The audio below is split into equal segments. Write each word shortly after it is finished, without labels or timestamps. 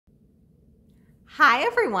Hi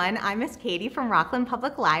everyone, I'm Miss Katie from Rockland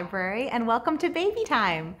Public Library and welcome to Baby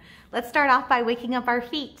Time. Let's start off by waking up our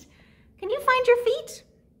feet. Can you find your feet?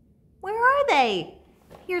 Where are they?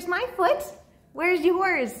 Here's my foot. Where's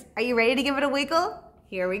yours? Are you ready to give it a wiggle?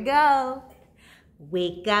 Here we go.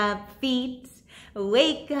 Wake up feet,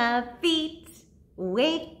 wake up feet,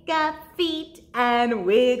 wake up feet and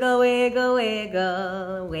wiggle, wiggle,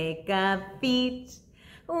 wiggle. Wake up feet,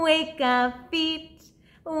 wake up feet.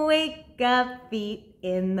 Wake up feet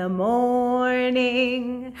in the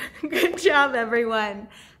morning. Good job, everyone.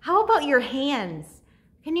 How about your hands?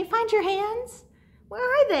 Can you find your hands? Where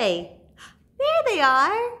are they? There they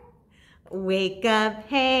are. Wake up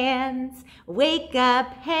hands, wake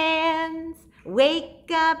up hands,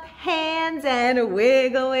 wake up hands and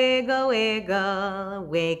wiggle, wiggle, wiggle.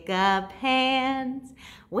 Wake up hands,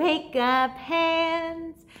 wake up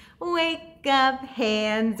hands. Wake up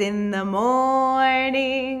hands in the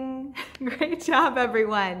morning. Great job,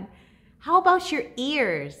 everyone. How about your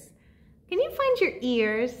ears? Can you find your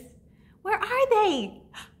ears? Where are they?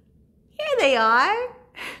 Here they are.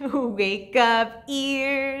 Wake up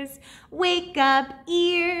ears, wake up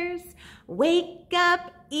ears, wake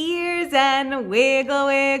up ears and wiggle,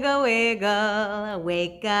 wiggle, wiggle.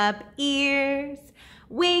 Wake up ears,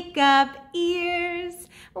 wake up ears.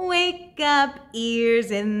 Wake up ears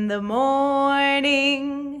in the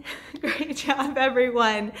morning. Great job,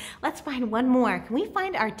 everyone. Let's find one more. Can we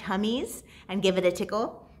find our tummies and give it a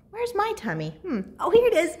tickle? Where's my tummy? Oh, here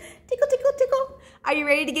it is. Tickle, tickle, tickle. Are you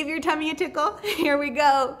ready to give your tummy a tickle? Here we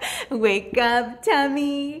go. Wake up,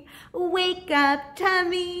 tummy. Wake up,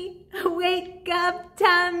 tummy. Wake up,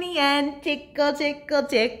 tummy, and tickle, tickle,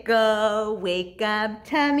 tickle. Wake up,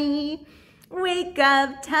 tummy. Wake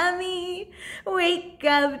up, tummy. Wake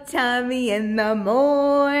up, tummy in the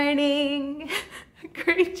morning.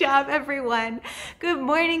 Great job, everyone. Good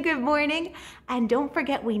morning, good morning. And don't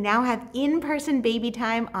forget, we now have in-person baby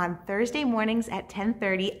time on Thursday mornings at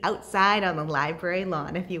 10:30 outside on the library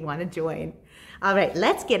lawn if you want to join. All right,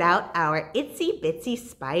 let's get out our itsy bitsy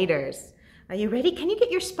spiders. Are you ready? Can you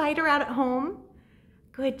get your spider out at home?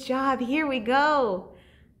 Good job. Here we go.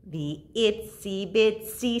 The itsy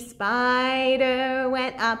bitsy spider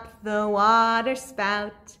went up the water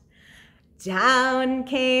spout. Down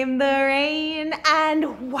came the rain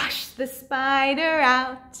and washed the spider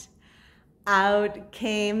out. Out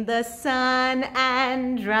came the sun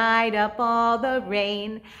and dried up all the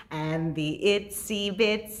rain. And the itsy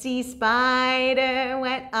bitsy spider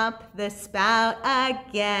went up the spout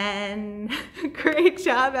again. Great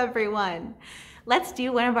job, everyone. Let's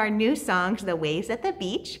do one of our new songs, The Waves at the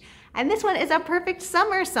Beach. And this one is a perfect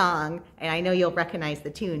summer song. And I know you'll recognize the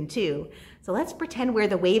tune too. So let's pretend we're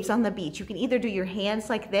the waves on the beach. You can either do your hands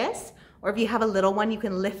like this, or if you have a little one, you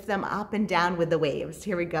can lift them up and down with the waves.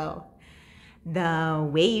 Here we go. The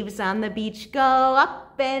waves on the beach go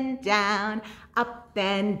up and down, up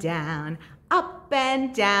and down, up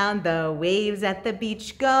and down. The waves at the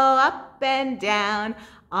beach go up and down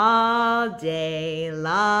all day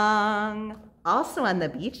long. Also on the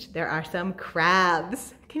beach, there are some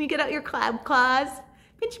crabs. Can you get out your crab claws?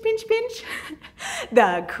 Pinch, pinch, pinch.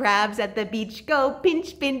 The crabs at the beach go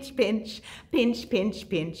pinch, pinch, pinch, pinch, pinch,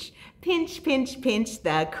 pinch, pinch, pinch, pinch.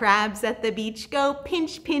 The crabs at the beach go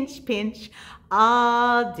pinch, pinch, pinch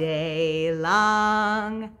all day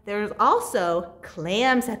long. There's also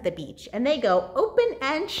clams at the beach, and they go open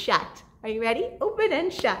and shut. Are you ready? Open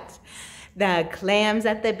and shut. The clams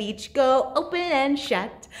at the beach go open and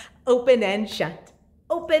shut. Open and shut,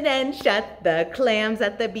 open and shut. The clams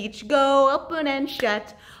at the beach go open and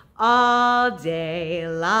shut all day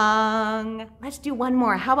long. Let's do one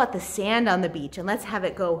more. How about the sand on the beach? And let's have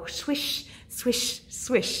it go swish, swish,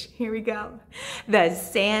 swish. Here we go. The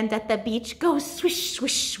sand at the beach goes swish,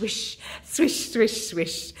 swish, swish, swish, swish,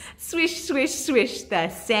 swish, swish, swish, swish. The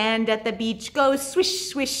sand at the beach goes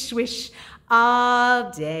swish, swish, swish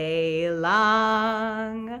all day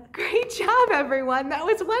long. Great job, everyone. That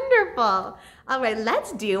was wonderful. All right,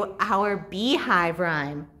 let's do our beehive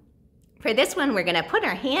rhyme. For this one, we're gonna put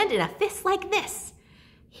our hand in a fist like this.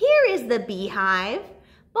 Here is the beehive,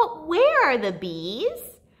 but where are the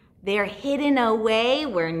bees? They're hidden away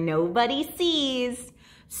where nobody sees.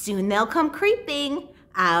 Soon they'll come creeping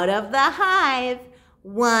out of the hive.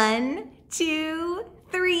 1, 2,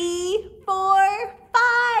 3, 4,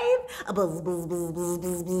 5. A buzz, buzz, buzz, buzz,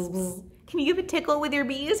 buzz, buzz, buzz. Can you give a tickle with your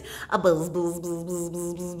bees? A buzz, buzz, buzz, buzz,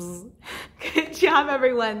 buzz, buzz, buzz. Good job,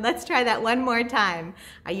 everyone. Let's try that one more time.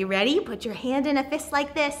 Are you ready? Put your hand in a fist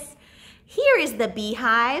like this. Here is the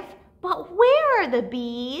beehive, but where are the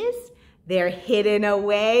bees? They're hidden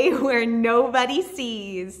away where nobody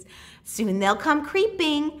sees. Soon they'll come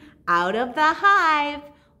creeping out of the hive.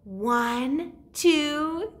 1,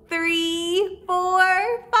 2, 3,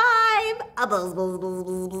 4, 5. Buzz, buzz, buzz,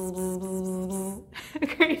 buzz, buzz, buzz, buzz.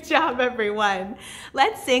 Great job, everyone.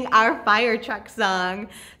 Let's sing our fire truck song.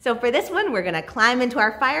 So for this one, we're gonna climb into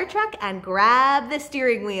our fire truck and grab the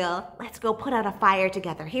steering wheel. Let's go put out a fire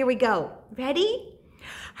together. Here we go. Ready?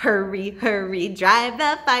 Hurry, hurry, drive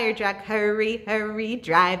the fire truck. Hurry, hurry,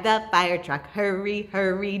 drive the fire truck. Hurry,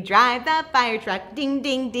 hurry, drive the fire truck. Ding,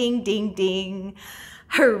 ding, ding, ding, ding.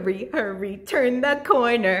 Hurry, hurry, turn the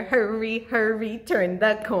corner. Hurry, hurry, turn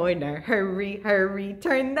the corner. Hurry, hurry,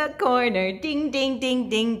 turn the corner. Ding, ding, ding,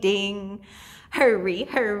 ding, ding. Hurry,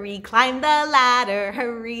 hurry, climb the ladder.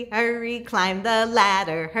 Hurry, hurry, climb the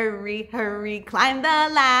ladder. Hurry, hurry, climb the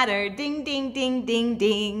ladder. Ding, ding, ding, ding,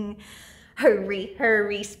 ding. Hurry,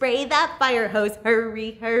 hurry, spray the fire hose.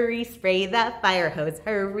 Hurry, hurry, spray the fire hose.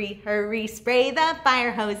 Hurry, hurry, spray the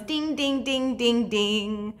fire hose. Ding, ding, ding, ding,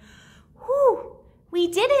 ding. Whew. We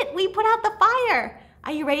did it! We put out the fire!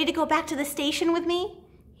 Are you ready to go back to the station with me?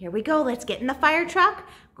 Here we go, let's get in the fire truck,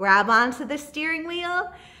 grab onto the steering wheel.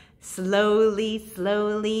 Slowly,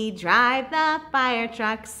 slowly drive the fire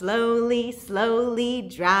truck. Slowly, slowly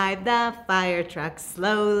drive the fire truck.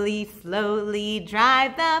 Slowly, slowly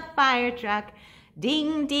drive the fire truck.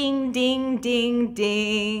 Ding, ding, ding, ding,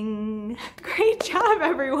 ding. Great job,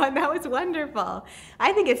 everyone. That was wonderful.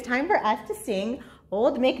 I think it's time for us to sing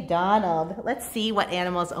Old MacDonald. Let's see what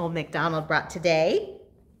animals Old MacDonald brought today.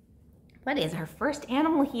 What is our first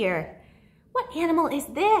animal here? What animal is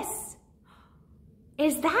this?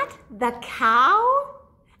 Is that the cow?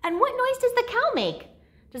 And what noise does the cow make?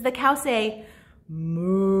 Does the cow say,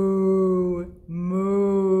 moo,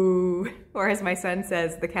 moo? Or as my son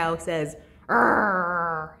says, the cow says,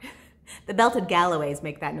 "Rrr." The belted Galloways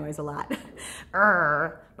make that noise a lot.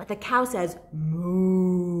 "Rrr." But the cow says,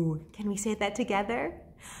 moo. Can we say that together?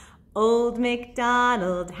 Old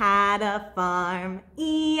MacDonald had a farm,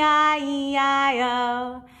 E-I-E-I-O.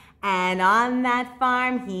 And on that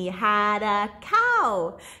farm he had a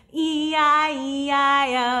cow,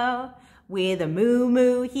 E-I-E-I-O. With a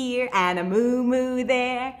moo-moo here and a moo-moo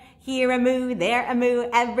there. Here a moo, there a moo,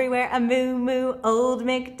 everywhere a moo-moo. Old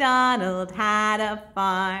MacDonald had a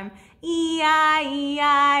farm, E-I-E-I-O.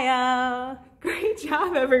 Great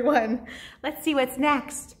job, everyone. Let's see what's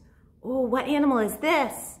next. Oh, what animal is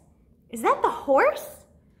this? Is that the horse?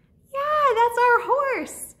 Yeah, that's our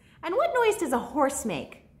horse. And what noise does a horse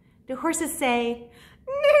make? Do horses say,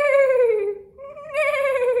 neigh,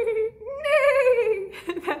 neigh, neigh?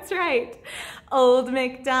 That's right. Old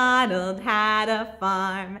MacDonald had a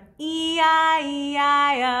farm,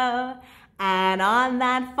 E-I-E-I-O. And on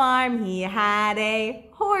that farm he had a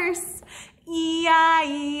horse,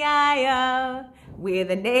 E-I-E-I-O.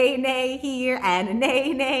 With a neigh-neigh here and a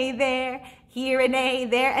neigh-neigh there. Here a neigh,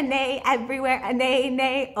 there a neigh, everywhere a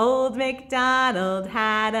neigh-neigh. Old MacDonald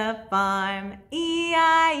had a farm,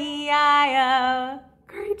 E-I-E-I-O.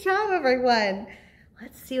 Great job, everyone.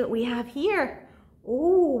 Let's see what we have here.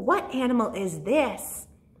 Oh, what animal is this?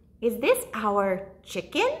 Is this our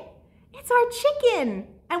chicken? It's our chicken.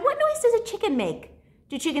 And what noise does a chicken make?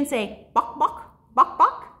 Do chickens say, bok, bok, bok,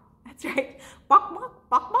 bok? That's right, bok, bok,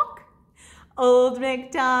 bok, bok. Old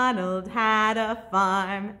MacDonald had a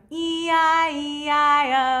farm, E-I-E-I-O.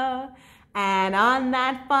 And on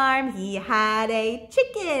that farm he had a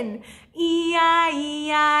chicken,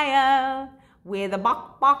 E-I-E-I-O. With a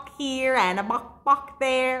bok, bok here and a bok, bok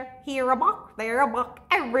there. Here a bok, there a bok,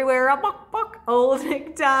 everywhere a bok, bok. Old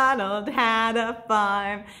MacDonald had a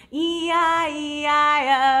farm,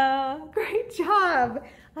 E-I-E-I-O. Great job.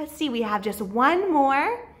 Let's see, we have just one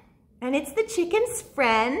more. And it's the chicken's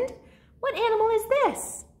friend. What animal is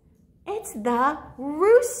this? It's the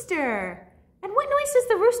rooster. And what noise does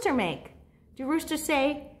the rooster make? Do roosters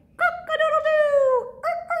say, cock-a-doodle-doo,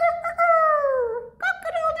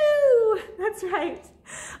 cock-a-doodle-doo? That's right.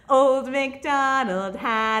 Old MacDonald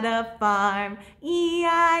had a farm,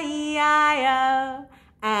 E-I-E-I-O.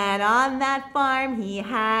 And on that farm he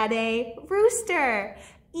had a rooster,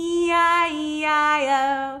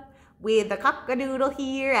 E-I-E-I-O. With a cock-a-doodle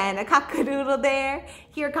here and a cock-a-doodle there.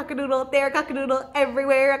 Here a cock-a-doodle, there a cock-a-doodle,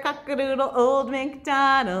 everywhere a cock-a-doodle. Old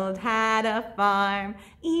MacDonald had a farm,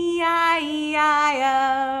 E-I-E-I-O.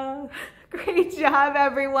 Great job,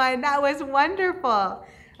 everyone. That was wonderful.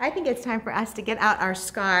 I think it's time for us to get out our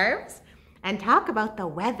scarves and talk about the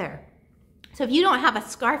weather. So if you don't have a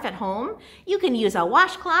scarf at home, you can use a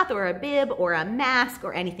washcloth or a bib or a mask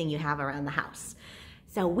or anything you have around the house.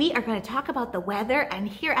 So we are going to talk about the weather, and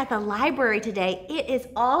here at the library today, it is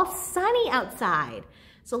all sunny outside.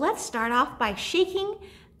 So let's start off by shaking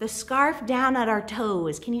the scarf down at our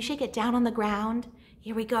toes. Can you shake it down on the ground?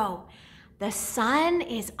 Here we go. The sun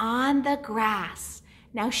is on the grass.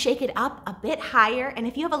 Now shake it up a bit higher, and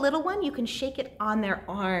if you have a little one, you can shake it on their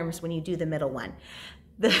arms when you do the middle one.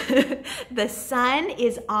 The sun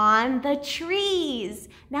is on the trees.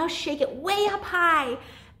 Now shake it way up high.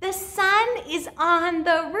 The sun is on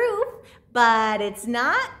the roof, but it's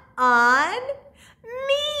not on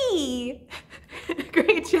me.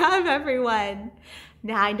 Great job, everyone.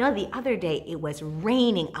 Now, I know the other day it was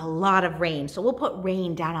raining, a lot of rain, so we'll put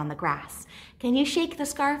rain down on the grass. Can you shake the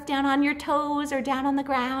scarf down on your toes or down on the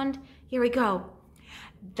ground? Here we go.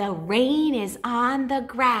 The rain is on the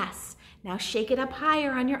grass. Now shake it up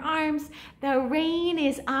higher on your arms. The rain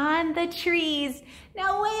is on the trees.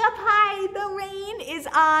 Now way up high, the rain is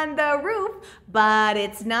on the roof, but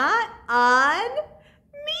it's not on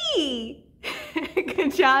me.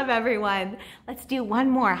 Good job, everyone. Let's do one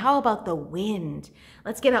more. How about the wind?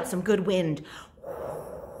 Let's get out some good wind.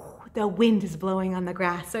 The wind is blowing on the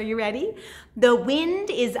grass. Are you ready? The wind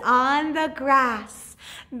is on the grass.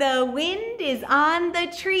 The wind is on the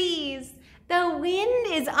trees. The wind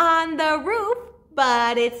is on the roof,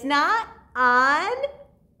 but it's not on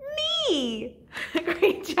me.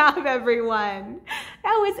 Great job, everyone.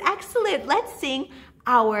 That was excellent. Let's sing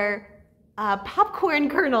our popcorn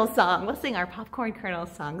kernel song. We'll sing our popcorn kernel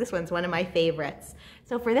song. This one's one of my favorites.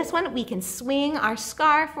 So for this one, we can swing our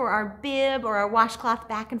scarf or our bib or our washcloth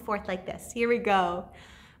back and forth like this. Here we go.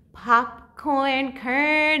 Popcorn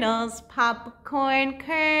kernels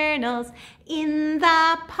in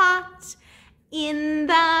the pot. In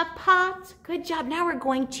the pot. Good job. Now we're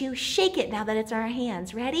going to shake it now that it's in our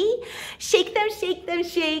hands. Ready? Shake them, shake them,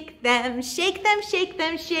 shake them, shake them, shake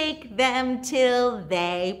them, shake them till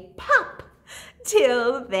they pop.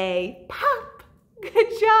 Till they pop.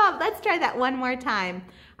 Good job. Let's try that one more time.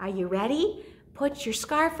 Are you ready? Put your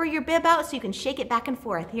scarf or your bib out so you can shake it back and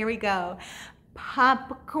forth. Here we go.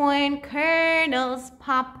 Popcorn kernels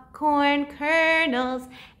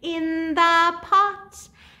in the pot.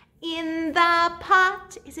 In the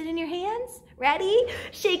pot. Is it in your hands? Ready?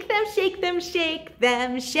 Shake them, shake them, shake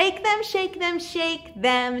them, shake them, shake them, shake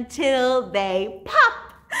them till they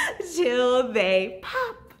pop. Till they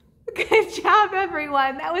pop. Good job,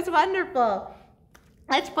 everyone. That was wonderful.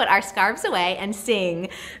 Let's put our scarves away and sing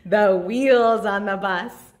The Wheels on the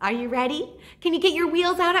Bus. Are you ready? Can you get your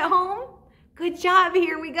wheels out at home? Good job.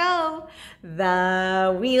 Here we go.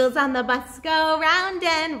 The wheels on the bus go round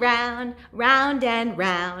and round, round and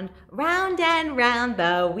round, round and round.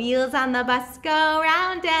 The wheels on the bus go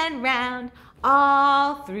round and round,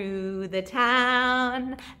 all through the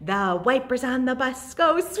town. The wipers on the bus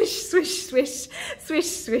go swish, swish, swish, swish,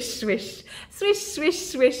 swish, swish, swish,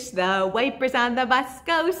 swish, swish. The wipers on the bus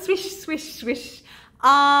go swish, swish, swish,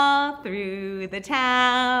 all through the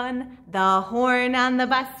town. The horn on the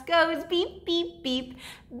bus goes beep, beep, beep,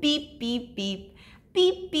 beep, beep, beep,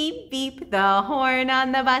 beep, beep, beep. The horn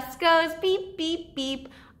on the bus goes beep, beep, beep,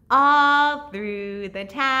 all through the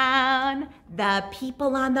town. The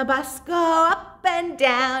people on the bus go up and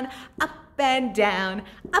down, up and down,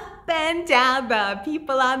 up and down. The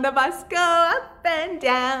people on the bus go up and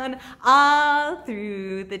down, all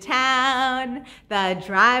through the town. The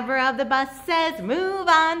driver of the bus says, move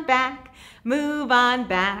on back, move on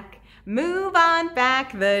back, move on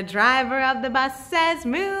back. The driver of the bus says,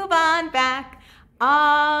 move on back,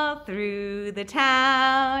 all through the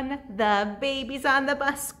town. The babies on the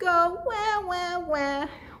bus go wah, wah, wah,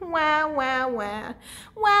 wah, wah, wah,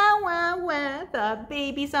 wah, wah, wah. The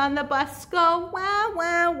babies on the bus go wah,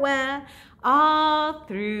 wah, wah, all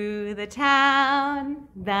through the town.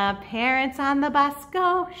 The parents on the bus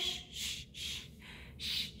go shh, shh, shh,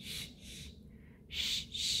 shh, shh, shh,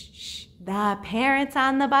 shh, shh. The parents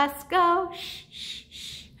on the bus go shh, shh,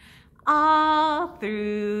 shh, all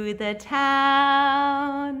through the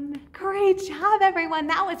town. Great job, everyone.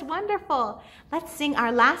 That was wonderful. Let's sing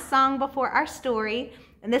our last song before our story.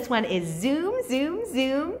 And this one is Zoom, Zoom,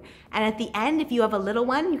 Zoom. And at the end, if you have a little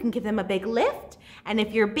one, you can give them a big lift. And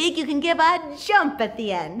if you're big, you can give a jump at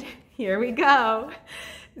the end. Here we go.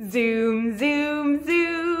 Zoom, zoom,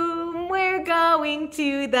 zoom, we're going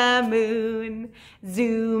to the moon.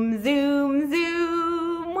 Zoom, zoom,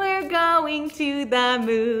 zoom, we're going to the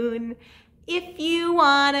moon. If you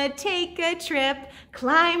want to take a trip,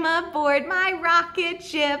 climb aboard my rocket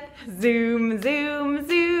ship. Zoom, zoom,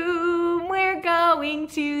 zoom, we're going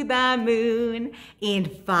to the moon. In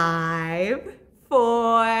 5,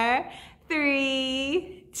 4,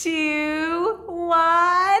 3, 2,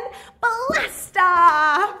 1, blast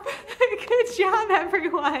off! Good job,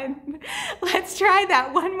 everyone. Let's try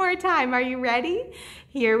that one more time. Are you ready?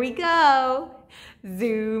 Here we go.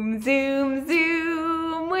 Zoom, zoom,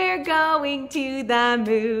 zoom, we're going to the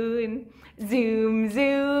moon. Zoom,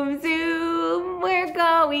 zoom, zoom, we're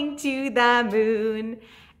going to the moon.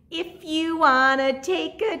 If you wanna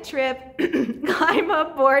take a trip, climb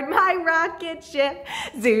aboard my rocket ship.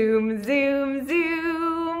 Zoom, zoom,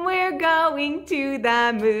 zoom, we're going to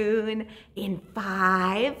the moon. In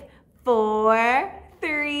 5, 4,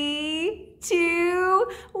 3,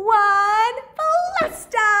 2, 1,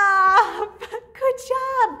 blast off! Good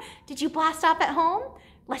job! Did you blast off at home?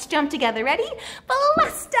 Let's jump together. Ready?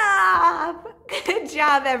 Blast off! Good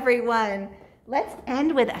job, everyone. Let's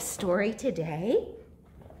end with a story today.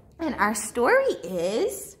 And our story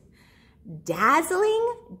is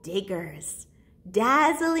Dazzling Diggers.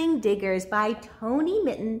 Dazzling Diggers by Tony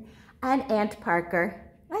Mitton Ant Parker.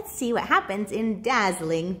 Let's see what happens in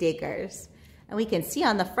Dazzling Diggers. And we can see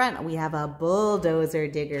on the front we have a bulldozer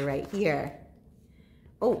digger right here.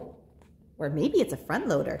 Oh, or maybe it's a front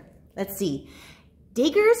loader. Let's see.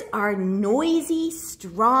 Diggers are noisy,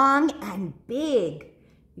 strong, and big.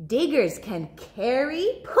 Diggers can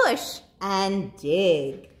carry, push, and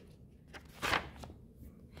dig.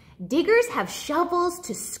 Diggers have shovels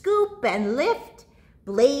to scoop and lift,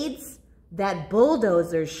 blades that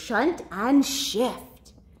bulldozers shunt and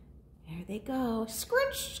shift. There they go,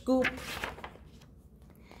 scrunch, scoop.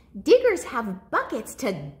 Diggers have buckets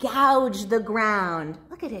to gouge the ground.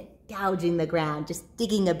 Look at it, gouging the ground, just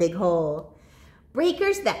digging a big hole.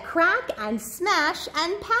 Breakers that crack and smash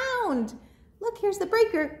and pound. Look, here's the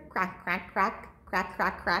breaker. Crack, crack, crack, crack,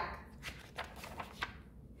 crack, crack.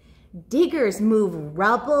 Diggers move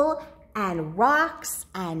rubble and rocks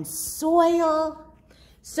and soil.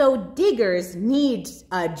 So diggers need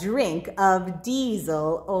a drink of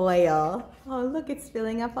diesel oil. Oh, look, it's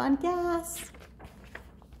filling up on gas.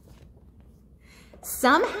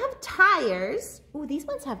 Some have tires. Oh, these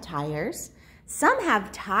ones have tires. Some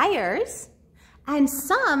have tires, and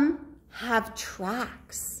some have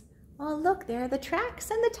tracks. Oh, look, there are the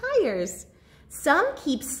tracks and the tires. Some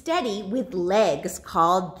keep steady with legs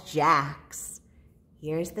called jacks.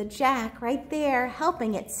 Here's the jack right there,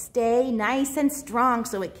 helping it stay nice and strong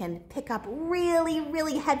so it can pick up really,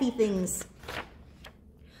 really heavy things.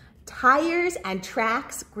 Tires and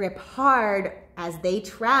tracks grip hard as they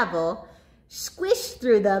travel, squish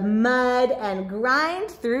through the mud and grind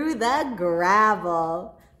through the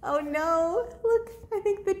gravel. Oh no, look, I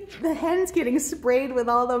think the hen's getting sprayed with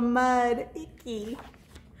all the mud. Icky.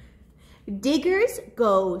 Diggers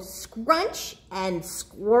go scrunch and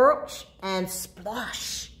squirch and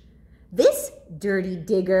splosh. This dirty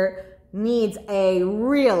digger needs a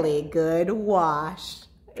really good wash.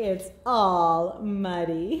 It's all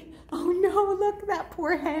muddy. Oh no, look, that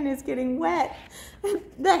poor hen is getting wet.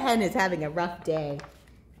 The hen is having a rough day.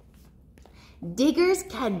 Diggers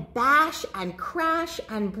can bash and crash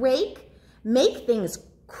and break, make things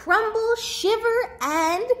crumble, shiver,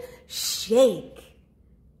 and shake.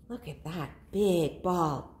 Look at that big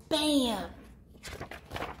ball. Bam!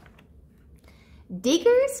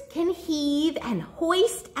 Diggers can heave and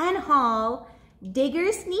hoist and haul.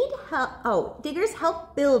 Diggers need help. Oh, diggers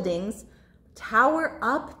help buildings tower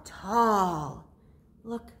up tall.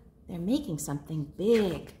 Look, they're making something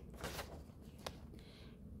big.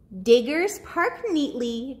 Diggers park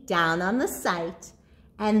neatly down on the site,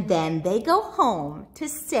 and then they go home to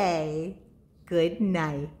say good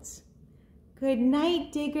night. Good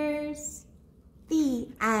night, diggers. The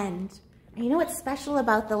end. And you know what's special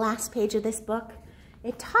about the last page of this book?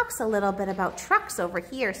 It talks a little bit about trucks over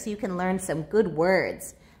here so you can learn some good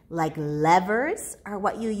words. Like levers are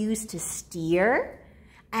what you use to steer,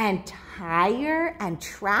 and tire and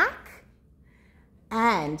track,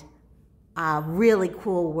 and a really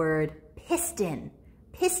cool word, piston.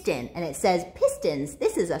 Piston, and it says pistons.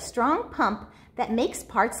 This is a strong pump that makes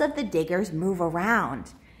parts of the diggers move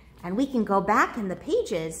around. And we can go back in the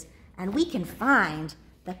pages and we can find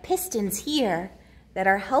the pistons here that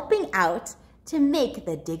are helping out to make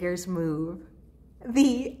the diggers move.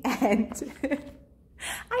 The end.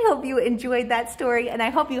 I hope you enjoyed that story, and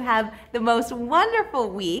I hope you have the most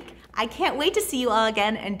wonderful week. I can't wait to see you all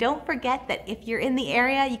again, and don't forget that if you're in the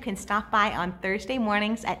area, you can stop by on Thursday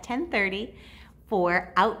mornings at 10:30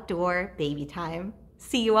 for outdoor baby time.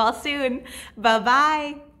 See you all soon.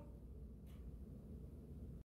 Bye-bye.